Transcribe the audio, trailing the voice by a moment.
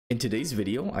In today's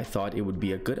video, I thought it would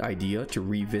be a good idea to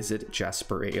revisit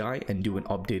Jasper AI and do an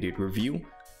updated review.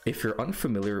 If you're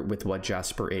unfamiliar with what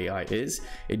Jasper AI is,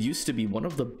 it used to be one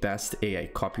of the best AI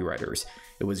copywriters.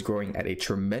 It was growing at a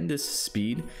tremendous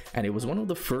speed, and it was one of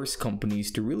the first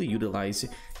companies to really utilize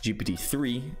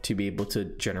GPT-3 to be able to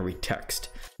generate text.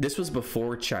 This was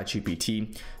before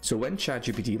ChatGPT, so when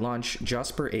ChatGPT launched,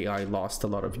 Jasper AI lost a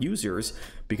lot of users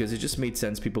because it just made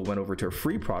sense people went over to a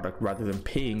free product rather than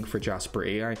paying for Jasper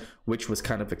AI, which was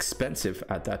kind of expensive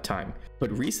at that time.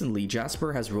 But recently,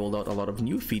 Jasper has rolled out a lot of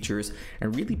new features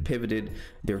and really pivoted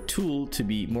their tool to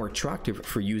be more attractive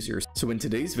for users. So in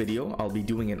today's video, I'll be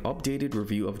doing an updated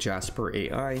review of Jasper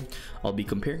AI. I'll be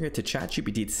comparing it to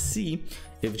ChatGPT to see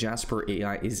if Jasper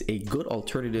AI is a good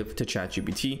alternative to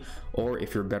ChatGPT or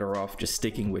if you're better off just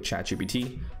sticking with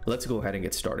ChatGPT. Let's go ahead and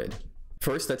get started.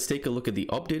 First, let's take a look at the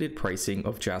updated pricing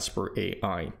of Jasper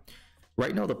AI.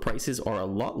 Right now, the prices are a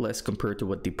lot less compared to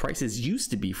what the prices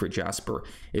used to be for Jasper.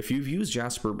 If you've used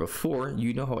Jasper before,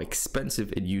 you know how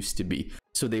expensive it used to be.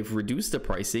 So they've reduced the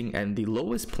pricing, and the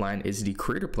lowest plan is the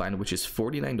creator plan, which is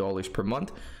 $49 per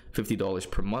month, $50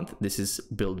 per month. This is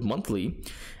billed monthly.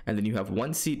 And then you have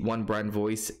one seat, one brand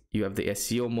voice, you have the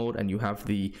SEO mode, and you have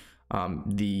the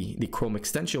Chrome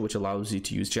extension, which allows you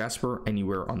to use Jasper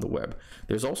anywhere on the web.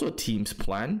 There's also a Teams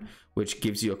plan, which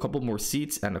gives you a couple more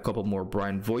seats and a couple more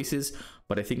brand voices,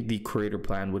 but I think the creator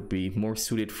plan would be more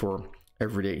suited for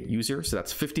everyday users. So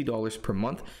that's $50 per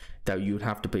month that you would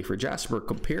have to pay for Jasper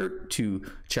compared to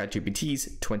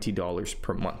ChatGPT's $20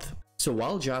 per month. So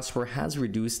while Jasper has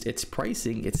reduced its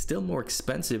pricing, it's still more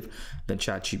expensive than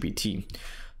ChatGPT.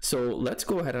 So let's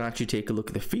go ahead and actually take a look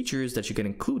at the features that you get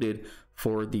included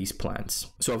for these plans.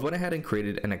 So I've went ahead and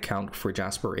created an account for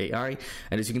Jasper AI,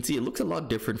 and as you can see, it looks a lot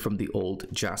different from the old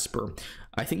Jasper.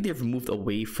 I think they've moved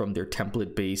away from their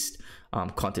template-based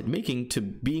content making to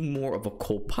being more of a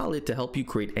co-pilot to help you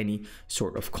create any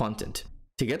sort of content.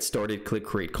 To get started, click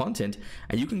create content,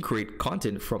 and you can create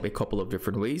content from a couple of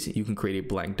different ways. You can create a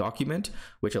blank document,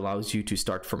 which allows you to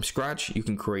start from scratch. You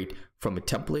can create from a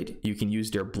template. You can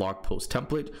use their blog post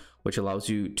template, which allows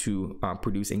you to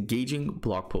produce engaging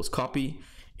blog post copy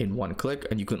in one click.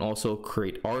 And you can also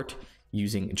create art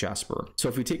using Jasper. So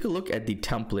if we take a look at the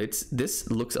templates, this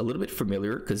looks a little bit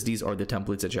familiar because these are the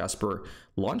templates that Jasper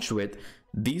launched with.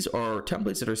 These are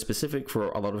templates that are specific for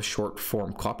a lot of short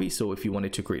form copy. So if you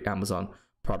wanted to create Amazon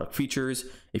product features,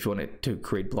 if you wanted to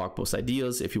create blog post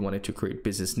ideas, if you wanted to create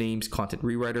business names, content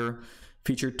rewriter,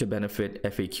 feature to benefit,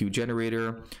 FAQ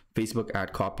generator, Facebook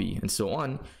ad copy, and so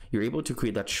on, you're able to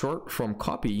create that short form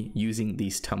copy using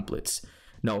these templates.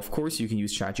 Now, of course, you can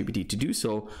use ChatGPT to do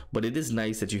so, but it is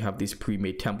nice that you have these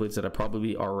pre-made templates that are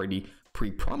probably already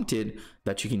pre-prompted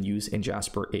that you can use in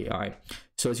Jasper AI.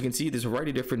 So as you can see, there's a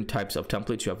variety of different types of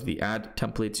templates. You have the ad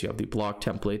templates, you have the blog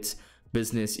templates,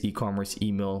 business, e-commerce,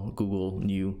 email, Google,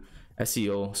 new,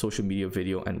 SEO, social media,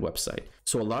 video, and website.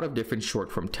 So a lot of different short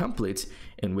form templates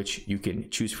in which you can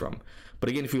choose from. But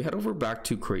again, if we head over back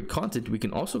to create content, we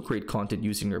can also create content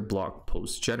using your blog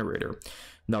post generator.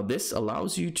 Now this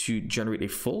allows you to generate a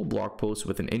full blog post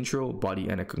with an intro, body,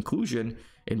 and a conclusion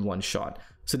in one shot.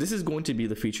 So this is going to be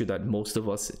the feature that most of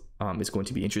us is going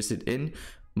to be interested in,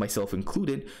 myself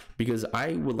included, because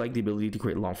I would like the ability to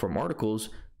create long form articles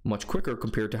much quicker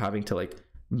compared to having to like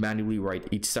manually write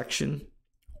each section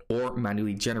or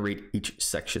manually generate each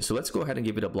section. So let's go ahead and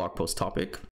give it a blog post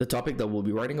topic. The topic that we'll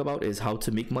be writing about is how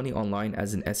to make money online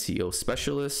as an SEO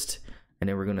specialist. And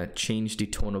then we're going to change the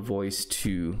tone of voice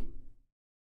to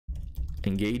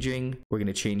engaging. We're going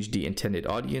to change the intended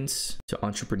audience to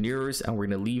entrepreneurs, and we're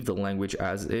going to leave the language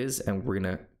as is, and we're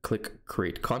going to click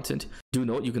create content. Do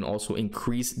note you can also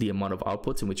increase the amount of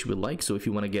outputs in which you would like. So if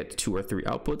you want to get 2 or 3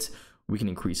 outputs, we can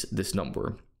increase this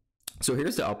number. So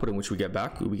here's the output in which we get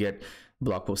back. We get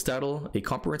blog post title, a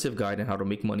comprehensive guide on how to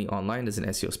make money online as an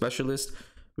SEO specialist.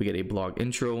 We get a blog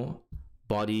intro,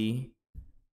 body,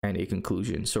 and a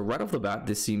conclusion. So right off the bat,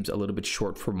 this seems a little bit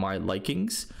short for my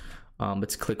likings.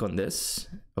 Let's click on this.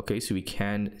 Okay, so we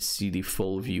can see the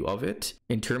full view of it.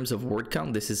 In terms of word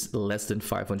count, this is less than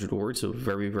 500 words, so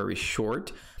very, very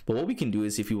short. But what we can do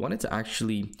is if you wanted to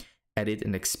actually edit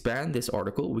and expand this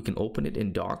article, we can open it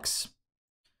in Docs.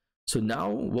 So now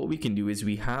what we can do is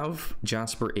we have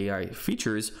Jasper AI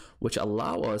features which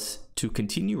allow us to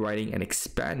continue writing and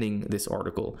expanding this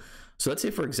article. So let's say,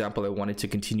 for example, I wanted to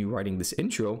continue writing this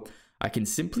intro. I can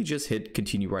simply just hit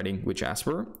continue writing with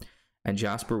Jasper, and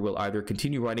Jasper will either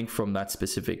continue writing from that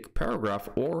specific paragraph,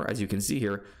 or as you can see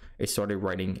here, it started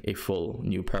writing a full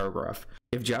new paragraph.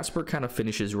 If Jasper kind of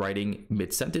finishes writing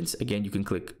mid-sentence, again, you can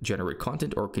click generate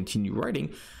content or continue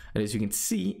writing. And as you can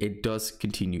see, it does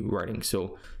continue writing.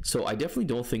 So I definitely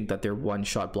don't think that their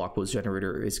one-shot blog post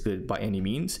generator is good by any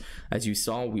means. As you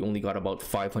saw, we only got about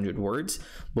 500 words.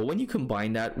 But when you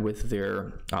combine that with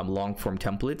their long-form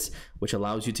templates, which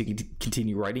allows you to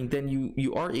continue writing, then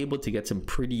you are able to get some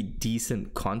pretty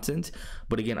decent content.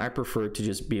 But again, I prefer to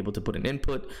just be able to put an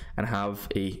input and have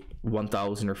a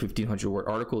 1,000 or 1,500 word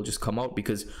article just come out,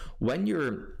 because when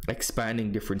you're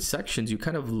expanding different sections, you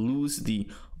kind of lose the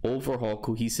overall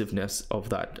cohesiveness of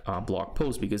that blog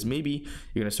post, because maybe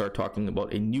you're going to start talking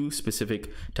about a new specific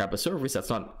type of service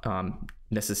that's not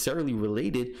necessarily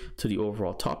related to the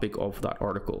overall topic of that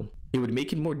article. It would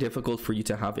make it more difficult for you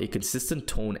to have a consistent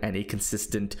tone and a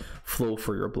consistent flow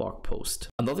for your blog post.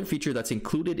 Another feature that's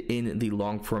included in the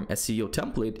long-form SEO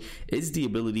template is the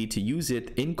ability to use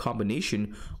it in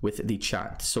combination with the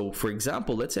chat. So for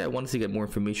example, let's say I wanted to get more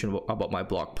information about my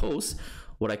blog post.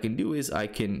 What I can do is I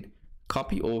can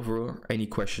copy over any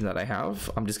question that I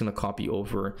have. I'm just going to copy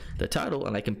over the title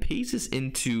and I can paste this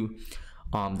into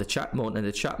the chat mode, and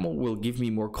the chat mode will give me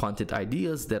more content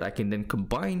ideas that I can then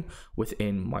combine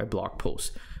within my blog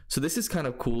post. So this is kind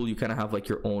of cool. You kind of have like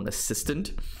your own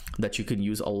assistant that you can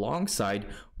use alongside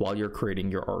while you're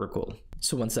creating your article.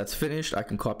 So once that's finished, I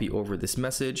can copy over this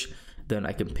message, then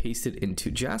I can paste it into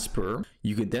Jasper.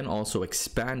 You can then also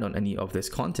expand on any of this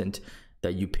content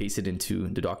that you pasted into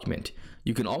the document.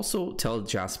 You can also tell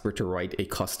Jasper to write a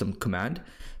custom command.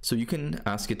 So you can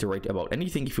ask it to write about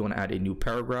anything if you want to add a new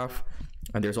paragraph.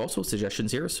 And there's also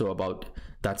suggestions here, so about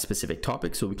that specific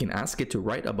topic. So we can ask it to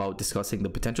write about discussing the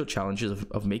potential challenges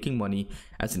of making money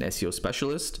as an SEO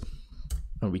specialist.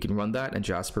 And we can run that and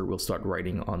Jasper will start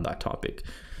writing on that topic.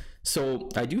 So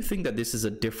I do think that this is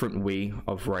a different way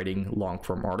of writing long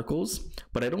form articles,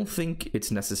 but I don't think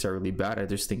it's necessarily bad. I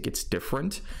just think it's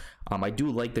different. I do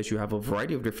like that you have a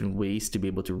variety of different ways to be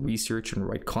able to research and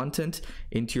write content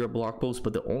into your blog post,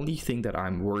 but the only thing that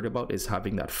I'm worried about is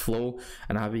having that flow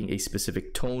and having a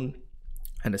specific tone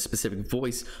and a specific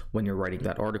voice when you're writing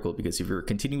that article, because if you're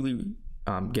continually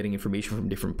getting information from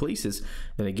different places,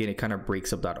 then again, it kind of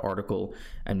breaks up that article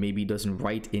and maybe doesn't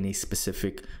write in a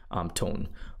specific tone.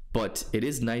 But it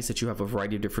is nice that you have a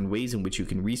variety of different ways in which you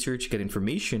can research, get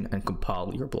information, and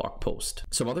compile your blog post.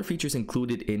 Some other features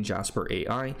included in Jasper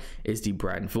AI is the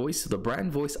brand voice. The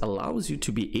brand voice allows you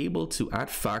to be able to add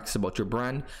facts about your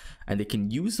brand, and they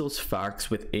can use those facts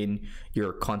within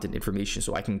your content information.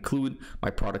 So I can include my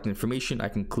product information, I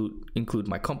can include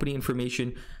my company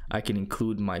information, I can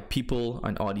include my people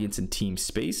and audience and team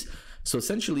space. So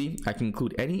essentially, I can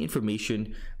include any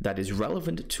information that is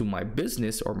relevant to my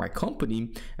business or my company,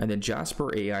 and then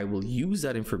Jasper AI will use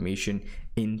that information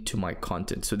into my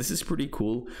content. So this is pretty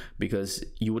cool because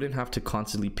you wouldn't have to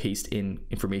constantly paste in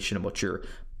information about your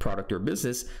product or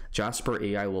business. Jasper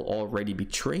AI will already be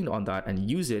trained on that and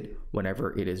use it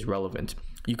whenever it is relevant.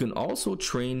 You can also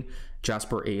train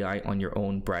Jasper AI on your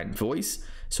own brand voice.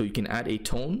 So you can add a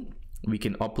tone, we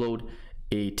can upload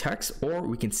a text, or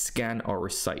we can scan our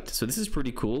site. So this is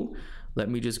pretty cool. Let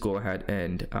me just go ahead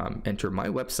and enter my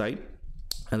website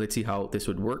and let's see how this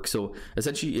would work. So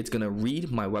essentially it's going to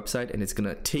read my website and it's going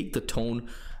to take the tone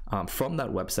from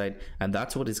that website, and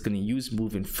that's what it's going to use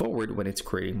moving forward when it's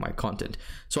creating my content.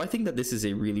 So I think that this is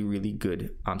a really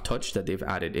good touch that they've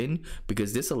added in,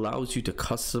 because this allows you to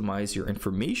customize your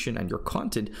information and your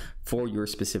content for your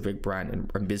specific brand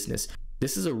and business.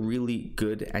 This is a really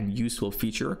good and useful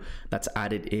feature that's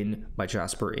added in by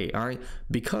Jasper AI,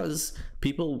 because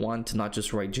people want to not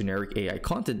just write generic AI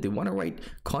content, they want to write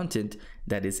content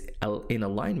that is in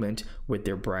alignment with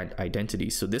their brand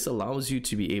identity. So this allows you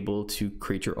to be able to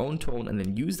create your own tone and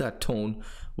then use that tone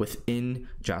within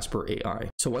Jasper AI.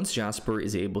 So once Jasper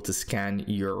is able to scan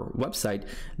your website,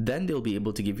 then they'll be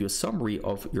able to give you a summary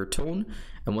of your tone.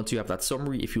 And once you have that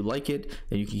summary, if you like it,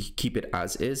 then you can keep it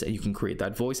as is and you can create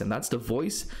that voice. And that's the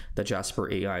voice that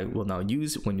Jasper AI will now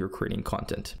use when you're creating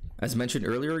content. As mentioned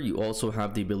earlier, you also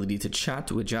have the ability to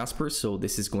chat with Jasper. So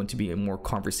this is going to be a more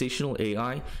conversational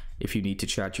AI. If you need to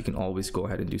chat, you can always go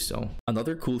ahead and do so.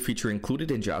 Another cool feature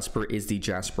included in Jasper is the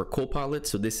Jasper CoPalette.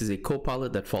 So this is a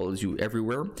copilot that follows you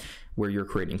everywhere where you're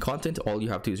creating content. All you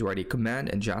have to do is write a command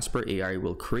and Jasper AI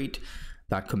will create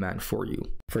that command for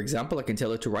you. For example, I can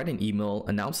tell it to write an email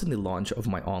announcing the launch of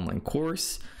my online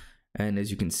course. And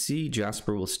as you can see,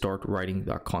 Jasper will start writing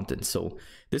that content. So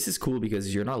this is cool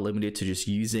because you're not limited to just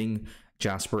using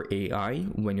Jasper AI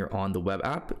when you're on the web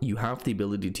app. You have the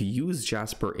ability to use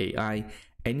Jasper AI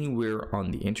anywhere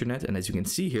on the internet. And as you can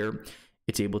see here,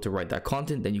 it's able to write that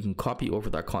content. Then you can copy over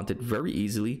that content very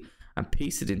easily. and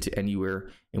paste it into anywhere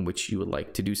in which you would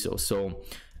like to do so. So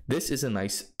this is a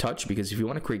nice touch, because if you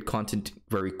want to create content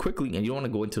very quickly and you don't want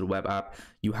to go into the web app,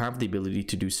 you have the ability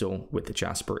to do so with the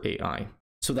Jasper AI.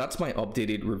 So that's my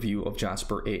updated review of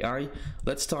Jasper AI.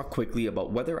 Let's talk quickly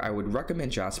about whether I would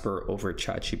recommend Jasper over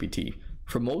ChatGPT.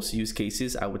 For most use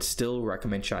cases, I would still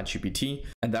recommend ChatGPT,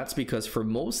 and that's because for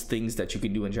most things that you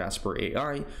can do in Jasper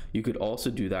AI, you could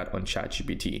also do that on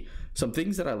ChatGPT. Some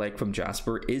things that I like from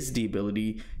Jasper is the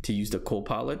ability to use the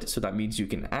CoPalette, so that means you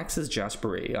can access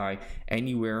Jasper AI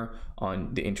anywhere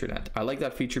on the internet. I like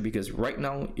that feature because right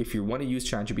now, if you want to use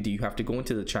ChatGPT, you have to go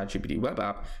into the ChatGPT web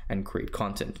app and create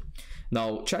content.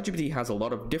 Now, ChatGPT has a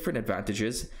lot of different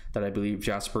advantages that I believe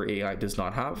Jasper AI does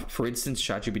not have. For instance,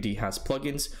 ChatGPT has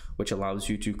plugins, which allows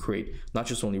you to create not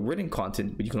just only written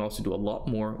content, but you can also do a lot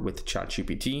more with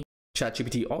ChatGPT.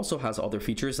 ChatGPT also has other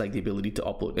features like the ability to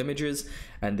upload images,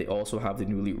 and they also have the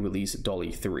newly released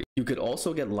DALL-E 3. You could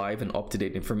also get live and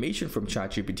up-to-date information from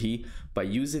ChatGPT by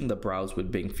using the Browse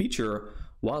with Bing feature.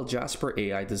 While Jasper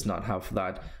AI does not have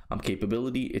that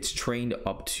capability, it's trained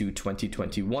up to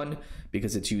 2021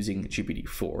 because it's using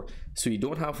GPT-4. So you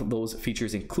don't have those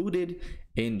features included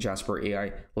in Jasper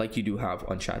AI like you do have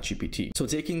on ChatGPT. So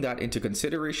taking that into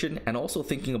consideration and also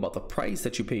thinking about the price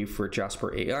that you pay for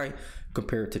Jasper AI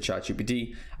compared to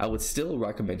ChatGPT, I would still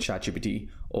recommend ChatGPT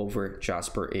over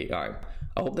Jasper AI.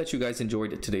 I hope that you guys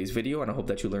enjoyed today's video, and I hope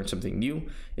that you learned something new.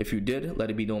 If you did, let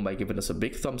it be known by giving us a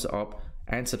big thumbs up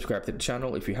and subscribe to the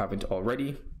channel if you haven't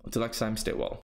already. Until next time, stay well.